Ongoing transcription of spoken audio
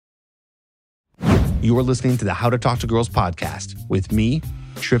You are listening to the How to Talk to Girls podcast with me,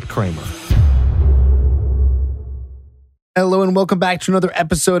 Trip Kramer. Hello and welcome back to another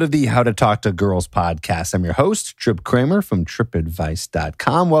episode of the How to Talk to Girls podcast. I'm your host, Trip Kramer from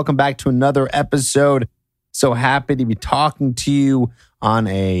tripadvice.com. Welcome back to another episode. So happy to be talking to you on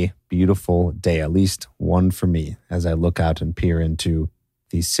a beautiful day, at least one for me, as I look out and peer into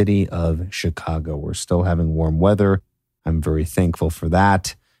the city of Chicago. We're still having warm weather. I'm very thankful for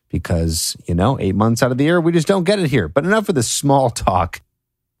that because, 8 months out of the year, we just don't get it here. But enough of the small talk.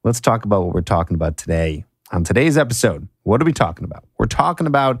 Let's talk about what we're talking about today. On today's episode, what are we talking about? We're talking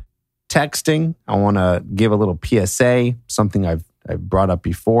about texting. I want to give a little PSA, something I've brought up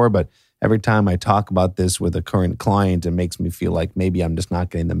before, but every time I talk about this with a current client, it makes me feel like maybe I'm just not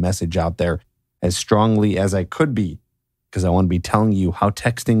getting the message out there as strongly as I could be, because I want to be telling you how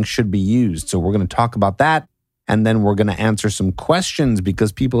texting should be used. So we're going to talk about that, and then we're going to answer some questions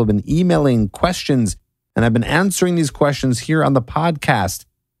because people have been emailing questions, and I've been answering these questions here on the podcast.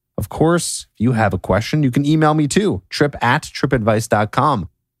 Of course, if you have a question, you can email me too, trip@tripadvice.com.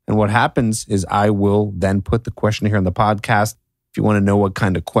 And what happens is I will then put the question here on the podcast. If you want to know what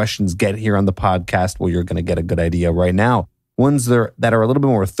kind of questions get here on the podcast, well, you're going to get a good idea right now. Ones that are a little bit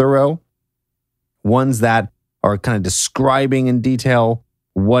more thorough, ones that are kind of describing in detail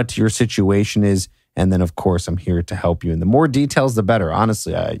what your situation is. And then, of course, I'm here to help you. And the more details, the better.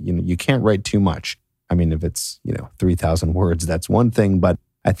 Honestly, you can't write too much. I mean, if it's 3,000 words, that's one thing. But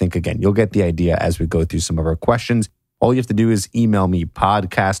I think, again, you'll get the idea as we go through some of our questions. All you have to do is email me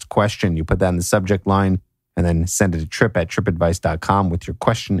podcast question. You put that in the subject line and then send it to trip@tripadvice.com with your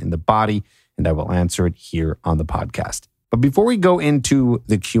question in the body, and I will answer it here on the podcast. But before we go into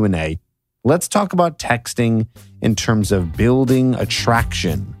the Q&A, let's talk about texting in terms of building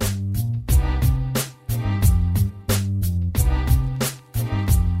attraction.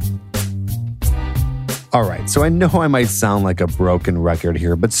 All right, so I know I might sound like a broken record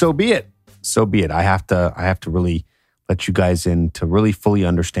here, but so be it. So be it. I have to really let you guys in to really fully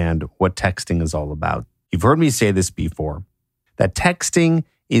understand what texting is all about. You've heard me say this before, that texting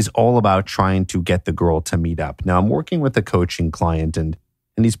is all about trying to get the girl to meet up. Now, I'm working with a coaching client and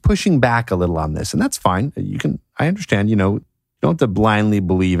he's pushing back a little on this, and that's fine. I understand, you don't have to blindly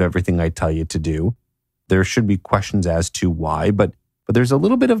believe everything I tell you to do. There should be questions as to why, but there's a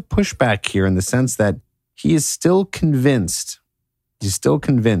little bit of pushback here in the sense that he is still convinced. He's still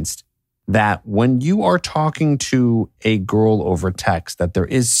convinced that when you are talking to a girl over text, that there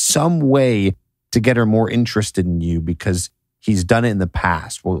is some way to get her more interested in you because he's done it in the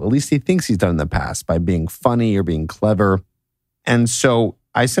past. Well, at least he thinks he's done it in the past by being funny or being clever. And so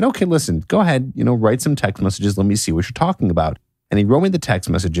I said, okay, listen, go ahead, write some text messages. Let me see what you're talking about. And he wrote me the text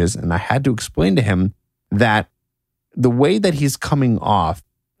messages, and I had to explain to him that the way that he's coming off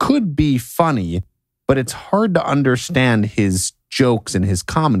could be funny, but it's hard to understand his jokes and his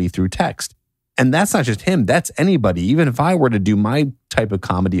comedy through text. And that's not just him, that's anybody. Even if I were to do my type of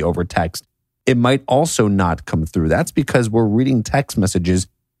comedy over text, it might also not come through. That's because we're reading text messages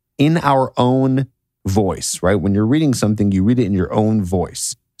in our own voice, right? When you're reading something, you read it in your own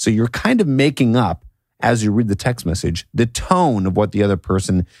voice. So you're kind of making up, as you read the text message, the tone of what the other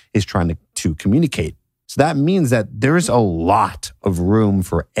person is trying to communicate. So that means that there's a lot of room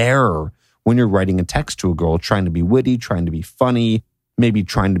for error when you're writing a text to a girl, trying to be witty, trying to be funny, maybe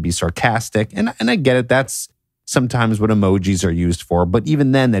trying to be sarcastic. And I get it. That's sometimes what emojis are used for. But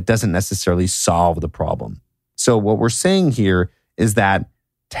even then, that doesn't necessarily solve the problem. So what we're saying here is that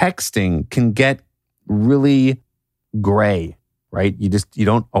texting can get really gray, right? You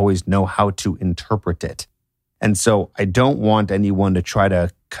don't always know how to interpret it. And so I don't want anyone to try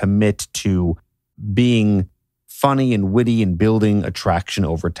to commit to being funny and witty and building attraction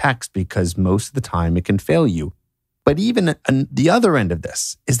over text, because most of the time it can fail you. But even the other end of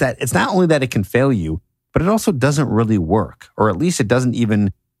this is that it's not only that it can fail you, but it also doesn't really work, or at least it doesn't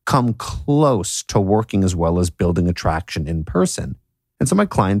even come close to working as well as building attraction in person. And so my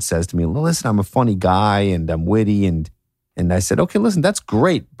client says to me, listen, I'm a funny guy and I'm witty. And I said, okay, listen, that's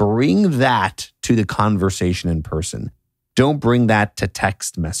great. Bring that to the conversation in person. Don't bring that to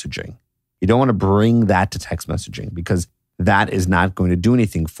text messaging. You don't want to bring that to text messaging because that is not going to do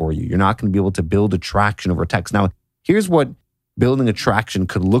anything for you. You're not going to be able to build attraction over text. Now, here's what building attraction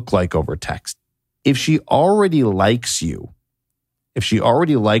could look like over text. If she already likes you, so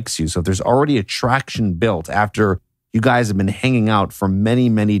if there's already attraction built after you guys have been hanging out for many,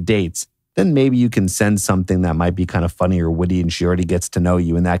 many dates, then maybe you can send something that might be kind of funny or witty and she already gets to know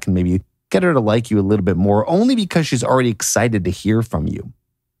you, and that can maybe get her to like you a little bit more, only because she's already excited to hear from you.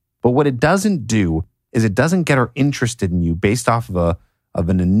 But what it doesn't do is it doesn't get her interested in you based off of of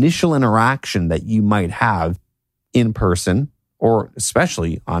an initial interaction that you might have in person, or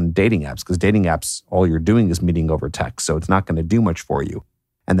especially on dating apps, because dating apps, all you're doing is meeting over text. So it's not going to do much for you.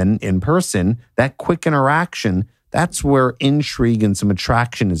 And then in person, that quick interaction, that's where intrigue and some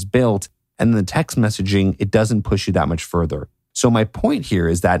attraction is built. And the text messaging, it doesn't push you that much further. So my point here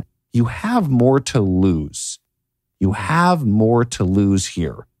is that you have more to lose. You have more to lose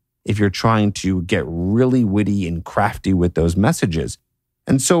here if you're trying to get really witty and crafty with those messages.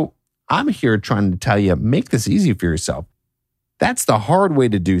 And so I'm here trying to tell you, make this easy for yourself. That's the hard way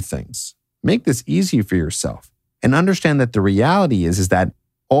to do things. Make this easy for yourself and understand that the reality is that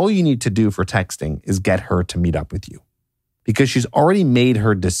all you need to do for texting is get her to meet up with you because she's already made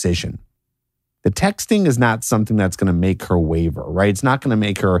her decision. The texting is not something that's going to make her waver, right? It's not going to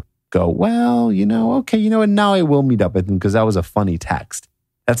make her go, well, okay, and now I will meet up with him because that was a funny text.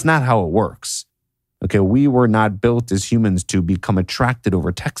 That's not how it works. Okay, we were not built as humans to become attracted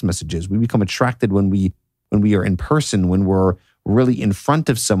over text messages. We become attracted when we are in person, when we're really in front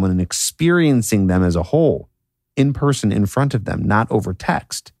of someone and experiencing them as a whole, in person, in front of them, not over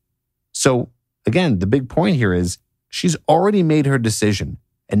text. So again, the big point here is she's already made her decision.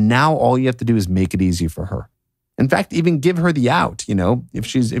 And now all you have to do is make it easy for her. In fact, even give her the out. If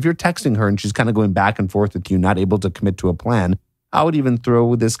you're texting her and she's kind of going back and forth with you, not able to commit to a plan, I would even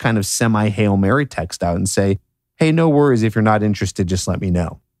throw this kind of semi-Hail Mary text out and say, hey, no worries. If you're not interested, just let me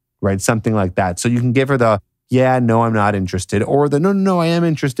know, right? Something like that. So you can give her the, yeah, no, I'm not interested, or the, no, I am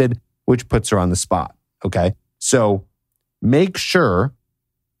interested, which puts her on the spot, okay? So make sure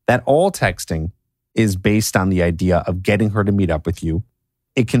that all texting is based on the idea of getting her to meet up with you.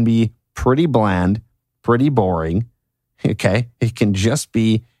 It can be pretty bland, pretty boring, okay? It can just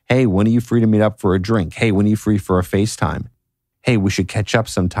be, hey, when are you free to meet up for a drink? Hey, when are you free for a FaceTime? Hey, we should catch up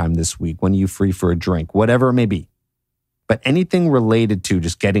sometime this week. When are you free for a drink? Whatever it may be. But anything related to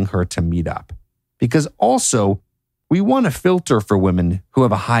just getting her to meet up. Because also, we want to filter for women who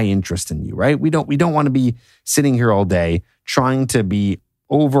have a high interest in you, right? We don't want to be sitting here all day trying to be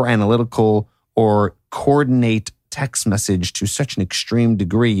over analytical or coordinate text message to such an extreme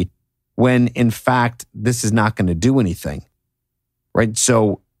degree when in fact, this is not going to do anything, right?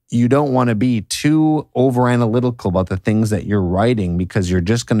 So you don't want to be too over analytical about the things that you're writing because you're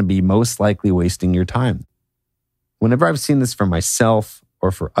just going to be most likely wasting your time. Whenever I've seen this for myself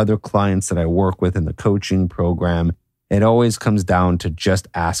or for other clients that I work with in the coaching program, it always comes down to just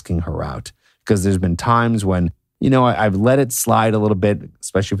asking her out. Because there's been times when, I've let it slide a little bit,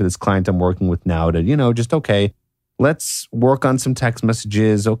 especially for this client I'm working with now to, just, okay, let's work on some text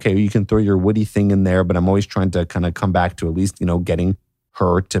messages. Okay, you can throw your witty thing in there, but I'm always trying to kind of come back to at least, getting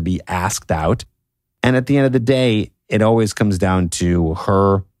her to be asked out. And at the end of the day, it always comes down to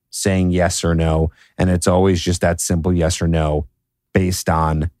her saying yes or no. And it's always just that simple yes or no based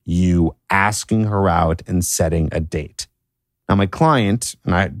on you asking her out and setting a date. Now, my client,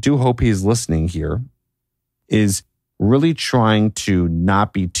 and I do hope he's listening here, is really trying to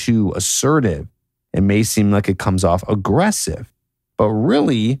not be too assertive. It may seem like it comes off aggressive, but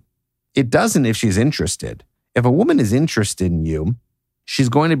really it doesn't if she's interested. If a woman is interested in you, she's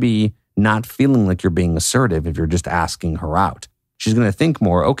going to be not feeling like you're being assertive if you're just asking her out. She's going to think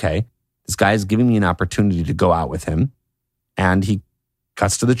more, okay, this guy is giving me an opportunity to go out with him, and he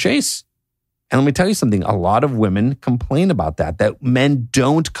cuts to the chase. And let me tell you something, a lot of women complain about that men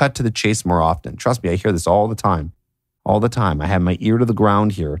don't cut to the chase more often. Trust me, I hear this all the time. All the time. I have my ear to the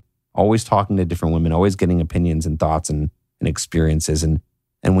ground here, always talking to different women, always getting opinions and thoughts and experiences. And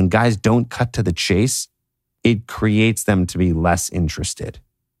when guys don't cut to the chase, it creates them to be less interested.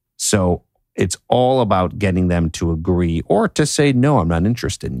 So it's all about getting them to agree or to say, no, I'm not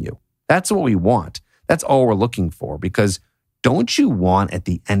interested in you. That's what we want. That's all we're looking for. Because don't you want at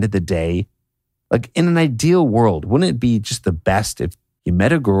the end of the day, like in an ideal world, wouldn't it be just the best if you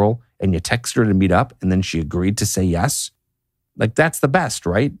met a girl and you texted her to meet up and then she agreed to say yes? Like that's the best,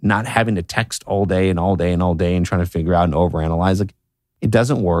 right? Not having to text all day and all day and all day and trying to figure out and overanalyze. Like it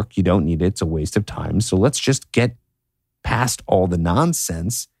doesn't work. You don't need it. It's a waste of time. So let's just get past all the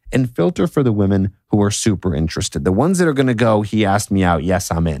nonsense and filter for the women who are super interested. The ones that are going to go, he asked me out. Yes,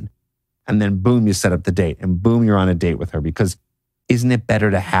 I'm in. And then boom, you set up the date and boom, you're on a date with her because isn't it better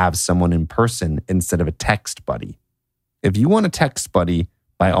to have someone in person instead of a text buddy? If you want a text buddy,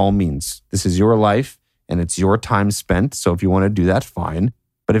 by all means, this is your life and it's your time spent. So if you want to do that, fine.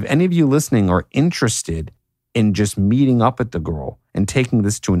 But if any of you listening are interested in just meeting up with the girl and taking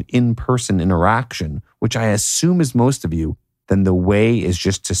this to an in-person interaction, which I assume is most of you, then the way is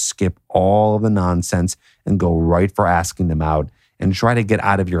just to skip all of the nonsense and go right for asking them out and try to get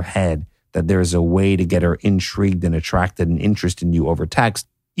out of your head that there's a way to get her intrigued and attracted and interested in you over text,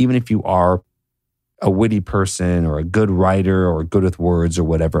 even if you are a witty person or a good writer or good with words or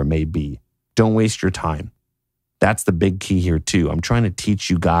whatever it may be. Don't waste your time. That's the big key here too. I'm trying to teach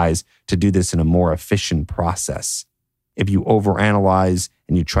you guys to do this in a more efficient process. If you overanalyze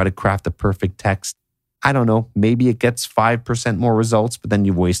and you try to craft the perfect text, I don't know, maybe it gets 5% more results, but then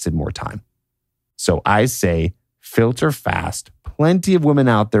you've wasted more time. So I say filter fast, plenty of women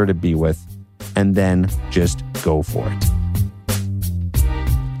out there to be with, and then just go for it.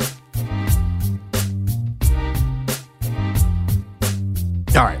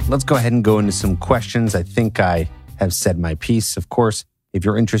 All right, let's go ahead and go into some questions. I think I have said my piece. Of course, if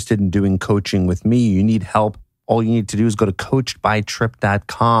you're interested in doing coaching with me, you need help, all you need to do is go to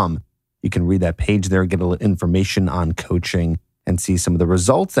coachedbytrip.com. You can read that page there, get a little information on coaching and see some of the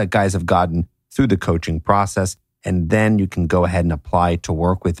results that guys have gotten through the coaching process. And then you can go ahead and apply to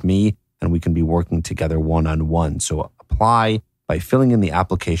work with me and we can be working together one-on-one. So apply by filling in the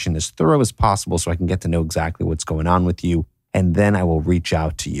application as thorough as possible so I can get to know exactly what's going on with you. And then I will reach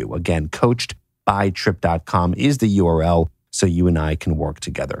out to you. Again, coachedbytrip.com is the URL so you and I can work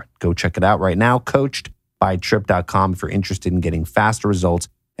together. Go check it out right now, coachedbytrip.com, if you're interested in getting faster results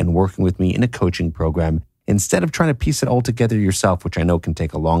and working with me in a coaching program instead of trying to piece it all together yourself, which I know can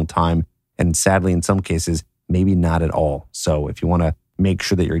take a long time. And sadly, in some cases, maybe not at all. So if you want to make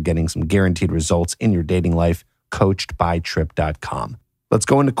sure that you're getting some guaranteed results in your dating life, coachedbytrip.com. Let's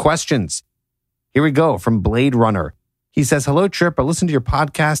go into questions. Here we go from Blade Runner. He says, hello, Trip. I listen to your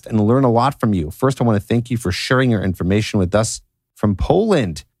podcast and learn a lot from you. First, I want to thank you for sharing your information with us from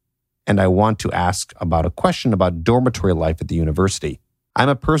Poland. And I want to ask about a question about dormitory life at the university. I'm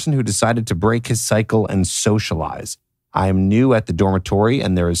a person who decided to break his cycle and socialize. I am new at the dormitory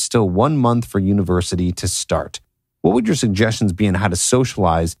and there is still 1 month for university to start. What would your suggestions be on how to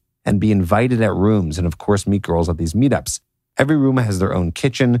socialize and be invited at rooms and, of course, meet girls at these meetups? Every room has their own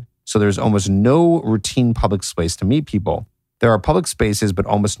kitchen, so there's almost no routine public space to meet people. There are public spaces, but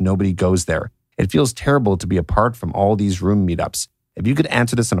almost nobody goes there. It feels terrible to be apart from all these room meetups. If you could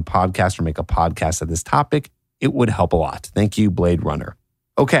answer this on a podcast or make a podcast of this topic, it would help a lot. Thank you, Blade Runner.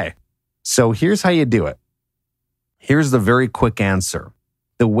 Okay, so here's how you do it. Here's the very quick answer.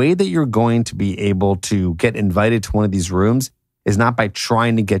 The way that you're going to be able to get invited to one of these rooms is not by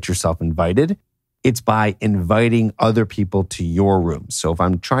trying to get yourself invited. It's by inviting other people to your room. So if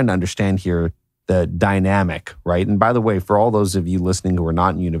I'm trying to understand here the dynamic, right? And by the way, for all those of you listening who are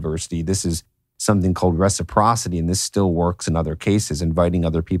not in university, this is something called reciprocity, and this still works in other cases. Inviting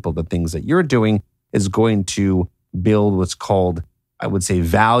other people to things that you're doing is going to build what's called, I would say,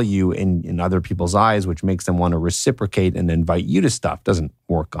 value in other people's eyes, which makes them want to reciprocate and invite you to stuff. Doesn't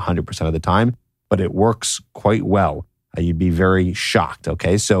work 100% of the time, but it works quite well. You'd be very shocked,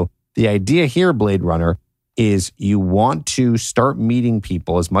 okay? So the idea here, Blade Runner, is you want to start meeting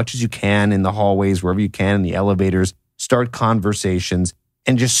people as much as you can in the hallways, wherever you can, in the elevators, start conversations,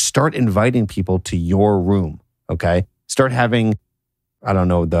 and just start inviting people to your room, okay? Start having, I don't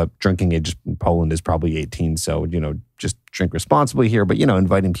know, the drinking age in Poland is probably 18, so, just drink responsibly here, but,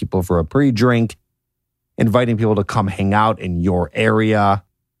 inviting people for a pre-drink, inviting people to come hang out in your area,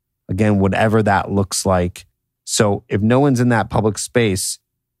 again, whatever that looks like. So if no one's in that public space,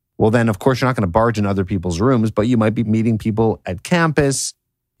 well, then, of course, you're not going to barge in other people's rooms, but you might be meeting people at campus.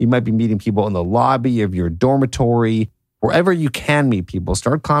 You might be meeting people in the lobby of your dormitory. Wherever you can meet people,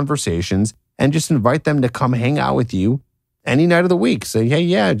 start conversations and just invite them to come hang out with you any night of the week. Say, hey,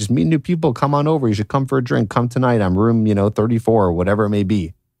 yeah, just meet new people. Come on over. You should come for a drink. Come tonight. I'm room, 34 or whatever it may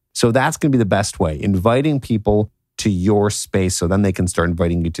be. So that's going to be the best way, inviting people to your space so then they can start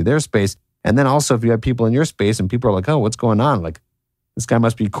inviting you to their space. And then also if you have people in your space and people are like, oh, what's going on? Like, this guy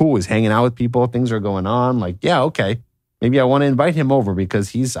must be cool. He's hanging out with people. Things are going on. Like, yeah, okay. Maybe I want to invite him over because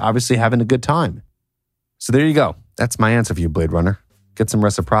he's obviously having a good time. So there you go. That's my answer for you, Blade Runner. Get some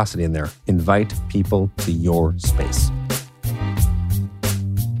reciprocity in there. Invite people to your space.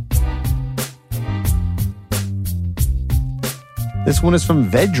 This one is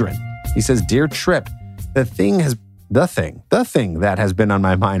from Vedran. He says, Dear Trip, the thing that has been on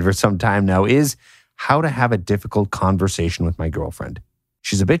my mind for some time now is how to have a difficult conversation with my girlfriend.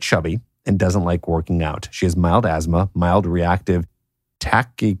 She's a bit chubby and doesn't like working out. She has mild asthma, mild reactive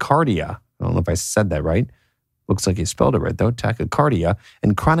tachycardia. I don't know if I said that right. Looks like you spelled it right though. Tachycardia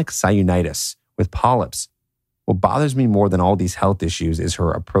and chronic sinusitis with polyps. What bothers me more than all these health issues is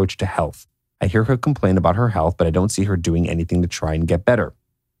her approach to health. I hear her complain about her health, but I don't see her doing anything to try and get better.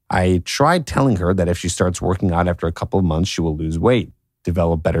 I tried telling her that if she starts working out after a couple of months, she will lose weight,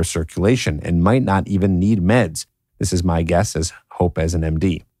 develop better circulation, and might not even need meds. This is my guess as hope as an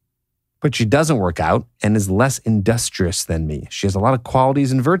MD. But she doesn't work out and is less industrious than me. She has a lot of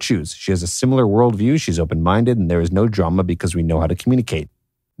qualities and virtues. She has a similar worldview. She's open-minded, and there is no drama because we know how to communicate.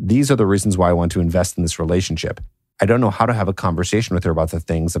 These are the reasons why I want to invest in this relationship. I don't know how to have a conversation with her about the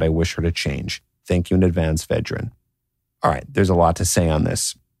things that I wish her to change. Thank you in advance, Vedran. All right, there's a lot to say on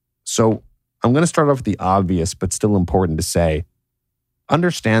this. So I'm going to start off with the obvious, but still important to say.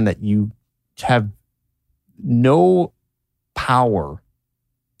 Understand that you have no power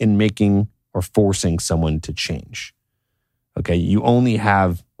in making or forcing someone to change. Okay, you only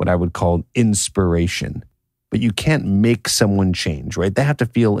have what I would call inspiration, but you can't make someone change, right? They have to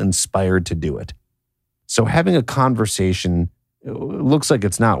feel inspired to do it. So having a conversation, it looks like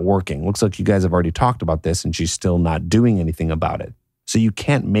it's not working. Looks like you guys have already talked about this and she's still not doing anything about it. So you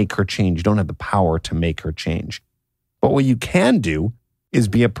can't make her change. You don't have the power to make her change. But what you can do is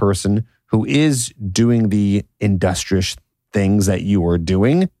be a person who is doing the industrious things that you are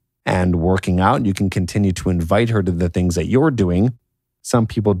doing and working out. You can continue to invite her to the things that you're doing. Some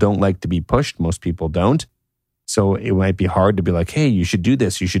people don't like to be pushed. Most people don't. So it might be hard to be like, hey, you should do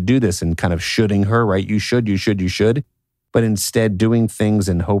this, and kind of shoulding her, right? You should. But instead doing things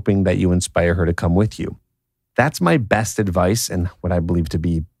and hoping that you inspire her to come with you. That's my best advice and what I believe to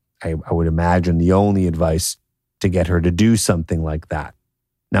be, I would imagine, the only advice to get her to do something like that.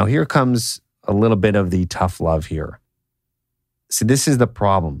 Now, here comes a little bit of the tough love here. See, this is the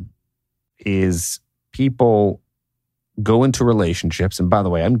problem, is people go into relationships, and by the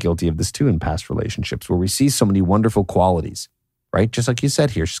way, I'm guilty of this too in past relationships, where we see so many wonderful qualities, right? Just like you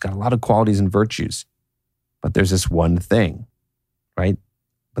said here, she's got a lot of qualities and virtues, but there's this one thing, right?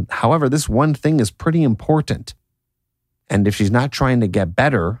 But however, this one thing is pretty important. And if she's not trying to get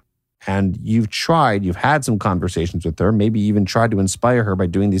better, and you've had some conversations with her, maybe even tried to inspire her by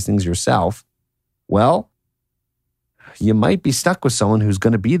doing these things yourself, well, you might be stuck with someone who's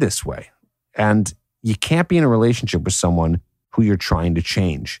going to be this way. And you can't be in a relationship with someone who you're trying to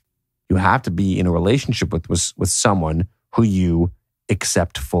change. You have to be in a relationship with someone who you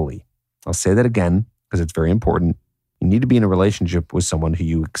accept fully. I'll say that again because it's very important. You need to be in a relationship with someone who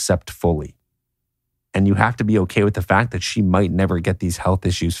you accept fully. And you have to be okay with the fact that she might never get these health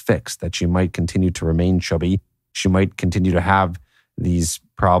issues fixed, that she might continue to remain chubby. She might continue to have these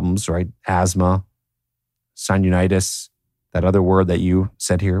problems, right? Asthma, sinusitis, that other word that you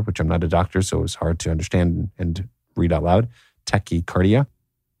said here, which I'm not a doctor, so it's hard to understand and read out loud, tachycardia.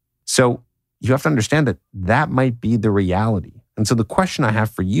 So you have to understand that that might be the reality. And so the question I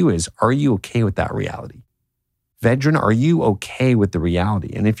have for you is, are you okay with that reality? Vedran, are you okay with the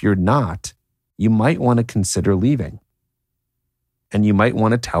reality? And if you're not, you might want to consider leaving. And you might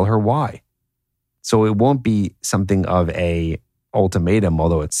want to tell her why. So it won't be something of a ultimatum,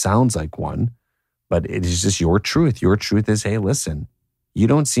 although it sounds like one, but it is just your truth. Your truth is, hey, listen, you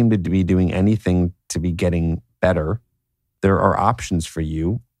don't seem to be doing anything to be getting better. There are options for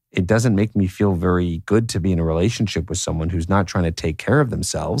you. It doesn't make me feel very good to be in a relationship with someone who's not trying to take care of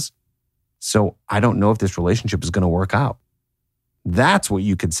themselves. So I don't know if this relationship is going to work out. That's what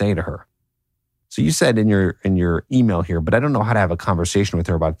you could say to her. So you said in your email here, but I don't know how to have a conversation with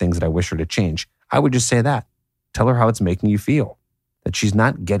her about things that I wish her to change. I would just say that. Tell her how it's making you feel, that she's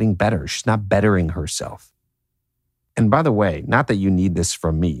not getting better. She's not bettering herself. And by the way, not that you need this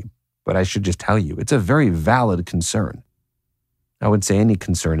from me, but I should just tell you, it's a very valid concern. I would say any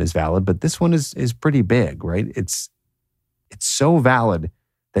concern is valid, but this one is pretty big, right? It's so valid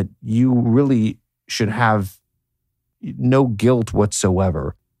that you really should have no guilt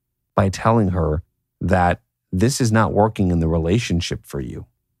whatsoever by telling her that this is not working in the relationship for you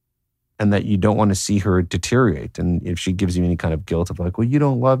and that you don't want to see her deteriorate. And if she gives you any kind of guilt of like, well, you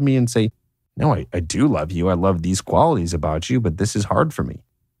don't love me, and say, no, I do love you. I love these qualities about you, but this is hard for me.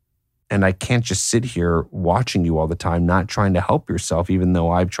 And I can't just sit here watching you all the time, not trying to help yourself, even though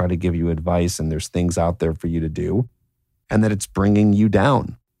I've tried to give you advice and there's things out there for you to do, and that it's bringing you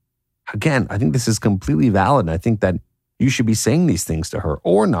down. Again, I think this is completely valid. And I think that you should be saying these things to her,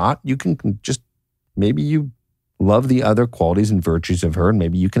 or not. You can just, maybe you love the other qualities and virtues of her, and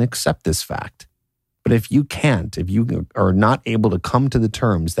maybe you can accept this fact. But if you can't, if you are not able to come to the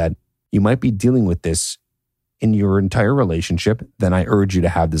terms that you might be dealing with this in your entire relationship, then I urge you to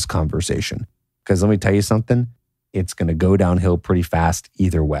have this conversation. Because let me tell you something, it's going to go downhill pretty fast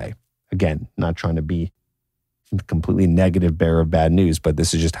either way. Again, not trying to be a completely negative bearer of bad news, but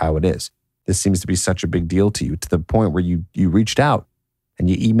this is just how it is. This seems to be such a big deal to you, to the point where you reached out and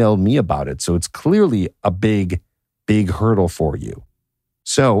you emailed me about it. So it's clearly a big hurdle for you.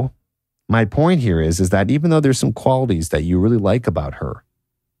 So my point here is that even though there's some qualities that you really like about her,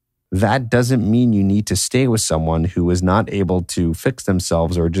 that doesn't mean you need to stay with someone who is not able to fix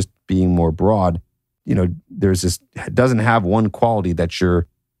themselves or just being more broad, there's this, it doesn't have one quality that's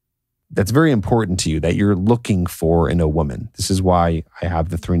very important to you, that you're looking for in a woman. This is why I have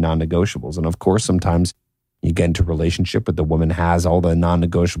the 3 non-negotiables. And of course, sometimes you get into a relationship, but the woman has all the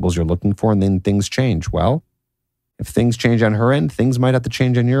non-negotiables you're looking for, and then things change. Well, if things change on her end, things might have to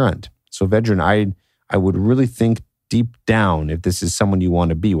change on your end. So Vedran, I would really think deep down if this is someone you want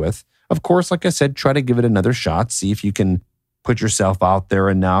to be with. Of course, like I said, try to give it another shot. See if you can put yourself out there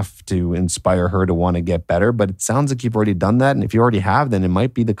enough to inspire her to want to get better. But it sounds like you've already done that. And if you already have, then it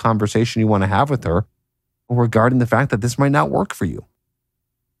might be the conversation you want to have with her regarding the fact that this might not work for you.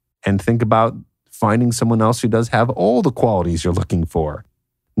 And think about finding someone else who does have all the qualities you're looking for,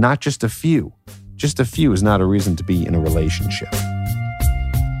 not just a few. Just a few is not a reason to be in a relationship.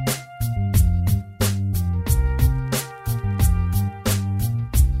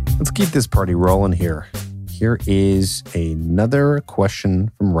 Let's keep this party rolling here. Here is another question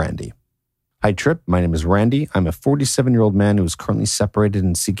from Randy. Hi, Trip. My name is Randy. I'm a 47-year-old man who is currently separated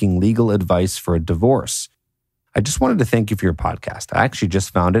and seeking legal advice for a divorce. I just wanted to thank you for your podcast. I actually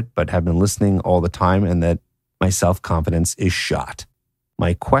just found it, but have been listening all the time, and that my self-confidence is shot.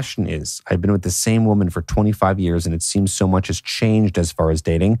 My question is, I've been with the same woman for 25 years, and it seems so much has changed as far as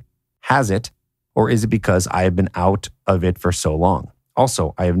dating. Has it? Or is it because I have been out of it for so long?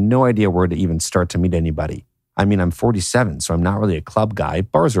 Also, I have no idea where to even start to meet anybody. I mean, I'm 47, so I'm not really a club guy.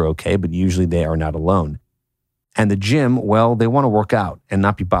 Bars are okay, but usually they are not alone. And the gym, well, they want to work out and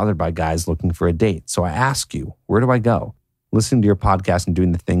not be bothered by guys looking for a date. So I ask you, where do I go? Listening to your podcast and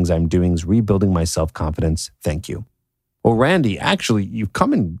doing the things I'm doing is rebuilding my self-confidence. Thank you. Well, Randy, actually, you've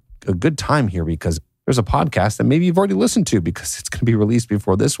come in a good time here because there's a podcast that maybe you've already listened to because it's going to be released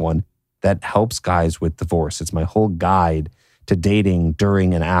before this one that helps guys with divorce. It's my whole guide to dating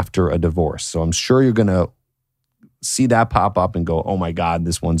during and after a divorce. So I'm sure you're going to see that pop up and go, oh my God,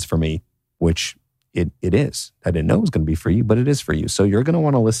 this one's for me, which it is. I didn't know it was going to be for you, but it is for you. So you're going to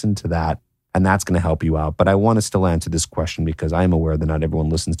want to listen to that, and that's going to help you out. But I want to still answer this question because I'm aware that not everyone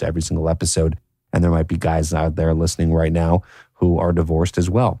listens to every single episode, and there might be guys out there listening right now who are divorced as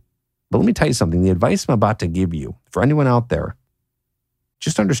well. But let me tell you something. The advice I'm about to give you, for anyone out there,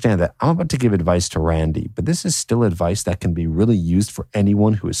 just understand that I'm about to give advice to Randy, but this is still advice that can be really used for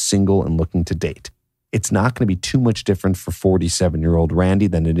anyone who is single and looking to date. It's not going to be too much different for 47-year-old Randy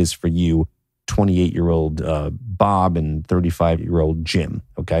than it is for you, 28-year-old Bob and 35-year-old Jim,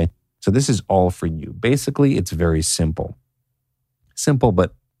 okay? So this is all for you. Basically, it's very simple. Simple,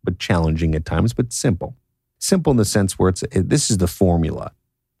 but challenging at times, but simple. Simple in the sense where this is the formula.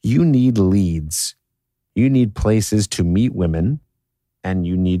 You need leads. You need places to meet women, and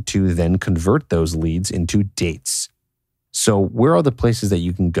you need to then convert those leads into dates. So where are the places that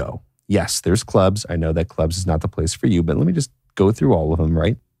you can go? Yes, there's clubs. I know that clubs is not the place for you, but let me just go through all of them,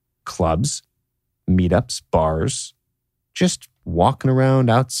 right? Clubs, meetups, bars, just walking around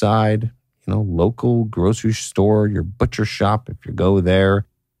outside, local grocery store, your butcher shop, if you go there.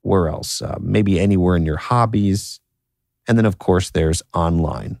 Where else? Maybe anywhere in your hobbies. And then, of course, there's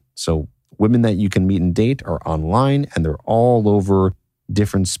online. So women that you can meet and date are online, and they're all over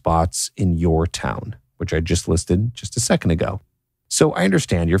different spots in your town, which I just listed just a second ago. So I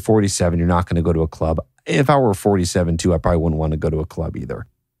understand you're 47, you're not going to go to a club. If I were 47 too, I probably wouldn't want to go to a club either.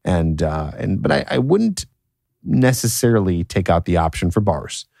 But I wouldn't necessarily take out the option for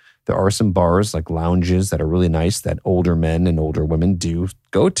bars. There are some bars like lounges that are really nice that older men and older women do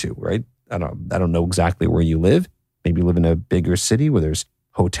go to, right? I don't know exactly where you live. Maybe you live in a bigger city where there's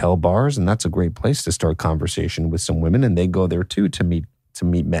hotel bars, and that's a great place to start conversation with some women, and they go there too to meet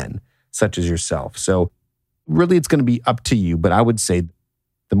men such as yourself. So really it's going to be up to you, but I would say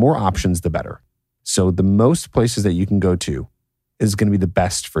the more options, the better. So the most places that you can go to is going to be the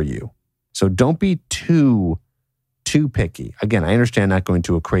best for you. So don't be too picky. Again, I understand not going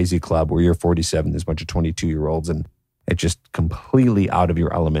to a crazy club where you're 47, there's a bunch of 22-year-olds, and it's just completely out of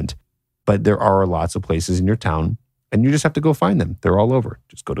your element. But there are lots of places in your town, and you just have to go find them. They're all over.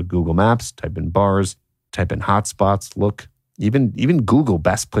 Just go to Google Maps, type in bars, type in hotspots, look. Even Google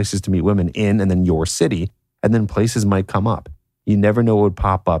best places to meet women in, and then your city, and then places might come up. You never know what would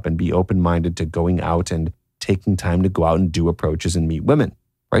pop up, and be open-minded to going out and taking time to go out and do approaches and meet women,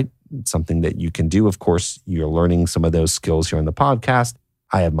 right? It's something that you can do. Of course, you're learning some of those skills here on the podcast.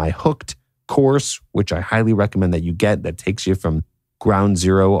 I have my Hooked course, which I highly recommend that you get, that takes you from ground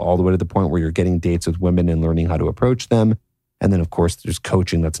zero all the way to the point where you're getting dates with women and learning how to approach them. And then, of course, there's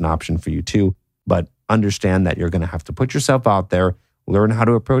coaching that's an option for you too. But understand that you're going to have to put yourself out there, learn how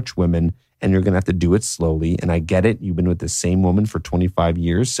to approach women, and you're going to have to do it slowly. And I get it. You've been with the same woman for 25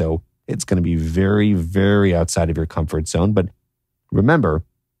 years, so it's going to be very, very outside of your comfort zone. But remember,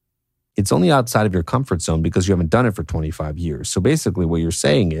 It's only outside of your comfort zone because you haven't done it for 25 years. So basically what you're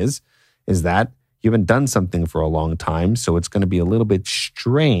saying is that you haven't done something for a long time. So it's going to be a little bit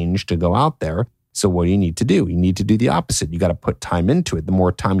strange to go out there. So what do you need to do? You need to do the opposite. You got to put time into it. The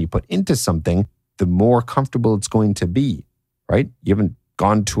more time you put into something, the more comfortable it's going to be, right? You haven't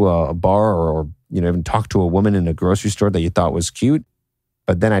gone to a bar or haven't talked to a woman in a grocery store that you thought was cute.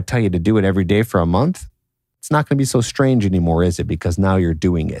 But then I tell you to do it every day for a month. It's not going to be so strange anymore, is it? Because now you're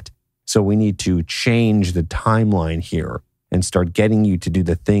doing it. So we need to change the timeline here and start getting you to do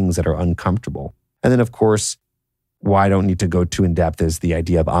the things that are uncomfortable. And then, of course, why I don't need to go too in depth is the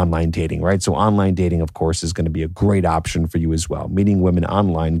idea of online dating, right? So online dating, of course, is going to be a great option for you as well. Meeting women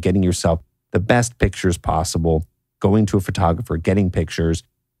online, getting yourself the best pictures possible, going to a photographer, getting pictures,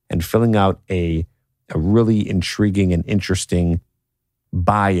 and filling out a really intriguing and interesting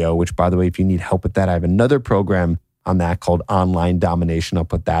bio, which, by the way, if you need help with that, I have another program on that called Online Domination. I'll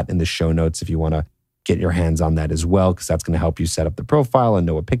put that in the show notes if you want to get your hands on that as well, because that's going to help you set up the profile and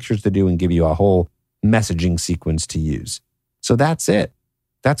know what pictures to do and give you a whole messaging sequence to use. So that's it.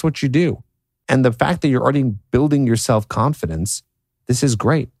 That's what you do. And the fact that you're already building your self-confidence, this is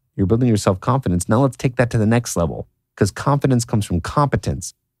great. You're building your self-confidence. Now let's take that to the next level, because confidence comes from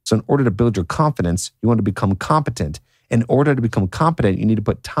competence. So in order to build your confidence, you want to become competent. In order to become competent, you need to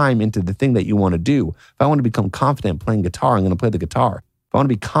put time into the thing that you want to do. If I want to become confident playing guitar, I'm going to play the guitar. If I want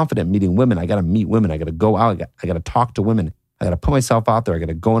to be confident meeting women, I got to meet women. I got to go out. I got to talk to women. I got to put myself out there. I got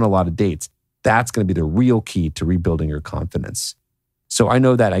to go on a lot of dates. That's going to be the real key to rebuilding your confidence. So I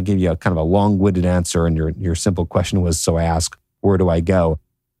know that I gave you a kind of a long-winded answer, and your simple question was, so I ask, where do I go?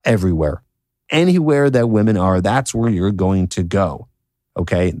 Everywhere. Anywhere that women are, that's where you're going to go.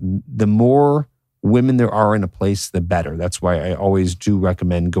 Okay? The more women there are in a place, the better. That's why I always do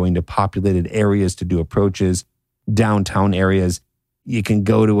recommend going to populated areas to do approaches, downtown areas. You can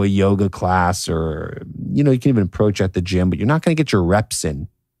go to a yoga class, or, you can even approach at the gym, but you're not going to get your reps in.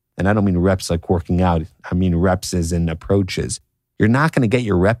 And I don't mean reps like working out. I mean reps as in approaches. You're not going to get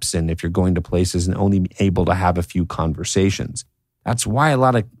your reps in if you're going to places and only able to have a few conversations. That's why a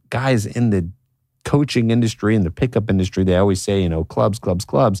lot of guys in the coaching industry and the pickup industry, they always say,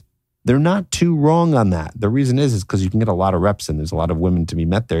 clubs. They're not too wrong on that. The reason is because you can get a lot of reps in. There's a lot of women to be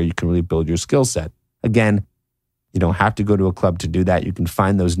met there. You can really build your skill set. Again, you don't have to go to a club to do that. You can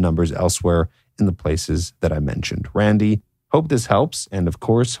find those numbers elsewhere in the places that I mentioned. Randy, hope this helps. And of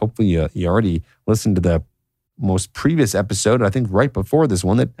course, hopefully you already listened to the most previous episode, I think right before this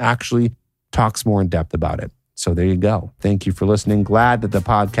one, that actually talks more in depth about it. So there you go. Thank you for listening. Glad that the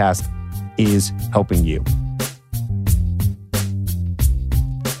podcast is helping you.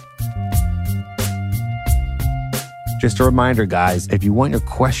 Just a reminder, guys, if you want your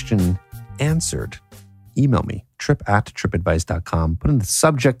question answered, email me, trip@tripadvice.com. Put in the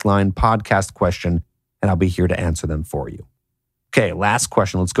subject line podcast question, and I'll be here to answer them for you. Okay, last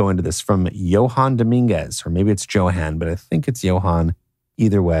question. Let's go into this from Johan Dominguez, or maybe it's Johan, but I think it's Johan.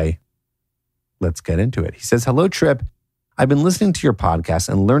 Either way, let's get into it. He says, hello, Trip. I've been listening to your podcast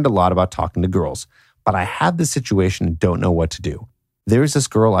and learned a lot about talking to girls, but I have this situation and don't know what to do. There's this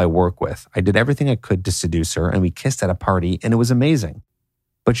girl I work with. I did everything I could to seduce her, and we kissed at a party, and it was amazing.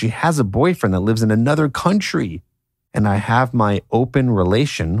 But she has a boyfriend that lives in another country, and I have my open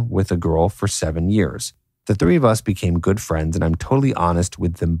relation with a girl for 7 years. The three of us became good friends, and I'm totally honest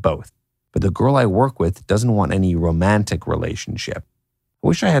with them both. But the girl I work with doesn't want any romantic relationship. I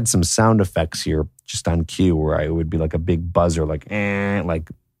wish I had some sound effects here just on cue where it would be like a big buzzer, like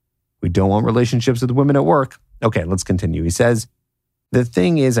we don't want relationships with women at work. Okay, let's continue. He says, the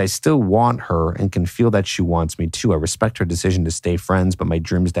thing is, I still want her and can feel that she wants me too. I respect her decision to stay friends, but my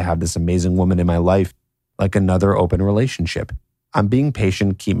dream is to have this amazing woman in my life, like another open relationship. I'm being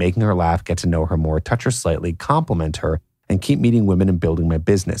patient, keep making her laugh, get to know her more, touch her slightly, compliment her, and keep meeting women and building my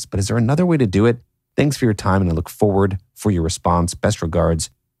business. But is there another way to do it? Thanks for your time, and I look forward for your response. Best regards,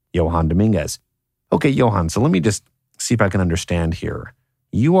 Johan Dominguez. Okay, Johan, so let me just see if I can understand here.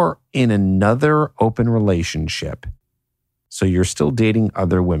 You are in another open relationship. So you're still dating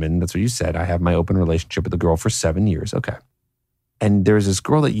other women. That's what you said. I have my open relationship with a girl for 7 years. Okay. And there's this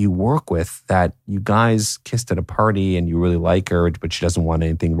girl that you work with that you guys kissed at a party and you really like her, but she doesn't want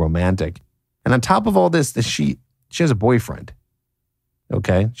anything romantic. And on top of all this, she has a boyfriend.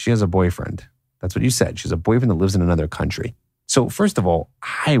 Okay? She has a boyfriend. That's what you said. She has a boyfriend that lives in another country. So first of all,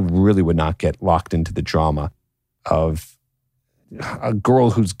 I really would not get locked into the drama of a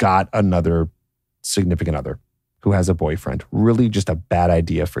girl who's got another significant other who has a boyfriend. Really just a bad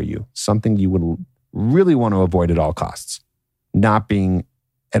idea for you. Something you would really want to avoid at all costs. Not being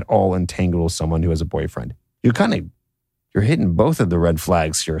at all entangled with someone who has a boyfriend. You're kind of you're hitting both of the red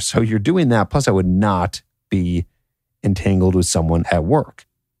flags here. So you're doing that. Plus, I would not be entangled with someone at work.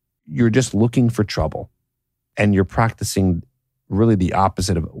 You're just looking for trouble. And you're practicing really the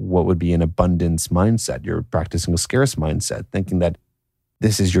opposite of what would be an abundance mindset. You're practicing a scarce mindset, thinking that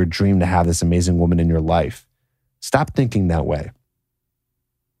this is your dream to have this amazing woman in your life. Stop thinking that way.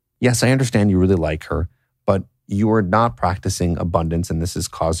 Yes, I understand you really like her, but you are not practicing abundance, and this is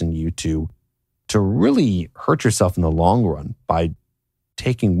causing you to really hurt yourself in the long run by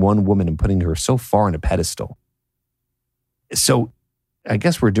taking one woman and putting her so far on a pedestal. So I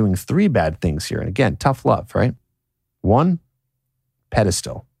guess we're doing 3 bad things here. And again, tough love, right? 1,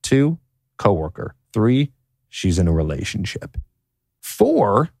 pedestal. 2, coworker. 3, she's in a relationship.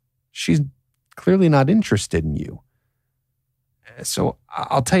 4, she's clearly not interested in you. So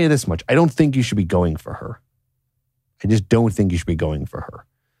I'll tell you this much. I don't think you should be going for her. I just don't think you should be going for her.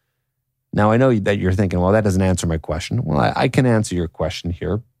 Now, I know that you're thinking, well, that doesn't answer my question. Well, I can answer your question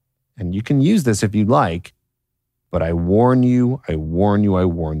here, and you can use this if you'd like, but I warn you, I would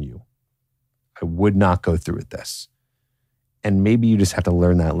not go through with this. And maybe you just have to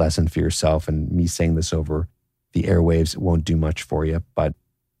learn that lesson for yourself, and me saying this over the airwaves won't do much for you, but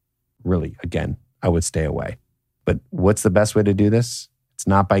really, again, I would stay away. But what's the best way to do this? It's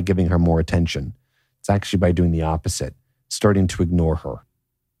not by giving her more attention. It's actually by doing the opposite, starting to ignore her,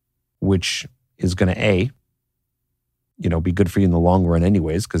 which is going to, be good for you in the long run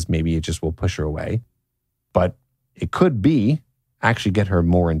anyways, because maybe it just will push her away. But it could be actually get her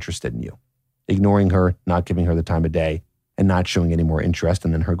more interested in you. Ignoring her, not giving her the time of day, and not showing any more interest,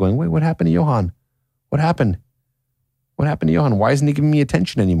 and then her going, wait, what happened to Johan? What happened? What happened to Johan? Why isn't he giving me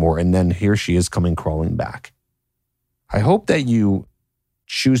attention anymore? And then here she is coming crawling back. I hope that you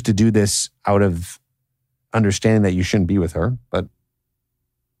choose to do this out of understanding that you shouldn't be with her, but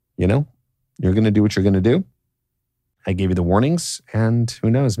you're going to do what you're going to do. I gave you the warnings, and who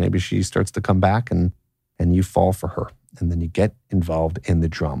knows, maybe she starts to come back and you fall for her, and then you get involved in the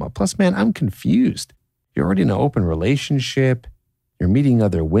drama. Plus, man, I'm confused. You're already in an open relationship. You're meeting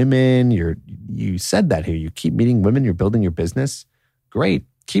other women. You said that here. You keep meeting women. You're building your business. Great.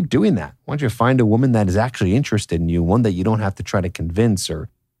 Keep doing that. Why don't you find a woman that is actually interested in you, one that you don't have to try to convince or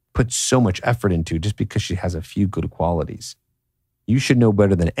put so much effort into just because she has a few good qualities. You should know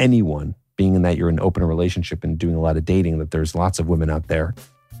better than anyone, being in that you're in an open relationship and doing a lot of dating, that there's lots of women out there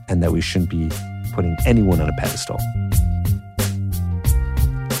and that we shouldn't be putting anyone on a pedestal.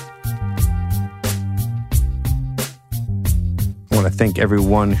 I want to thank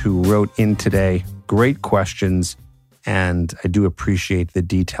everyone who wrote in today. Great questions. And I do appreciate the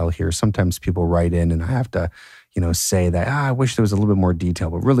detail here. Sometimes people write in and I have to, say that, I wish there was a little bit more detail,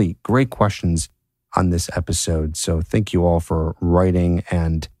 but really great questions on this episode. So thank you all for writing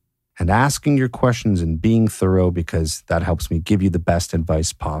and asking your questions and being thorough, because that helps me give you the best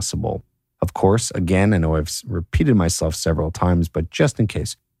advice possible. Of course, again, I know I've repeated myself several times, but just in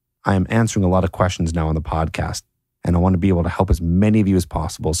case, I am answering a lot of questions now on the podcast, and I want to be able to help as many of you as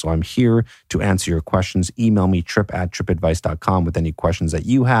possible. So I'm here to answer your questions. Email me, trip@tripadvice.com, with any questions that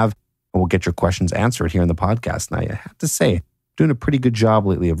you have, and we'll get your questions answered here on the podcast. And I have to say, doing a pretty good job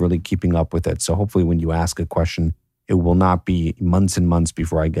lately of really keeping up with it. So hopefully when you ask a question, it will not be months and months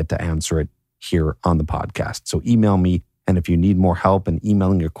before I get to answer it here on the podcast. So email me. And if you need more help in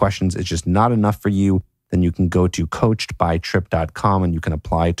emailing your questions, it's just not enough for you, then you can go to coachedbytrip.com and you can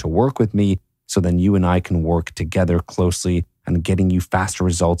apply to work with me. So then you and I can work together closely on getting you faster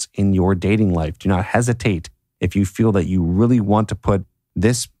results in your dating life. Do not hesitate. If you feel that you really want to put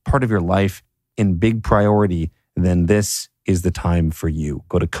this part of your life in big priority, then this is the time for you.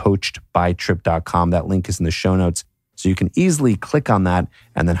 Go to coachedbytrip.com. That link is in the show notes. So you can easily click on that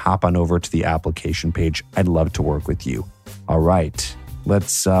and then hop on over to the application page. I'd love to work with you. All right,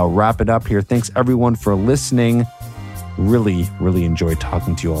 let's wrap it up here. Thanks everyone for listening. Really, really enjoyed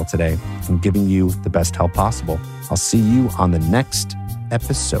talking to you all today and giving you the best help possible. I'll see you on the next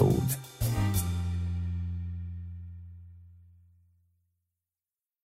episode.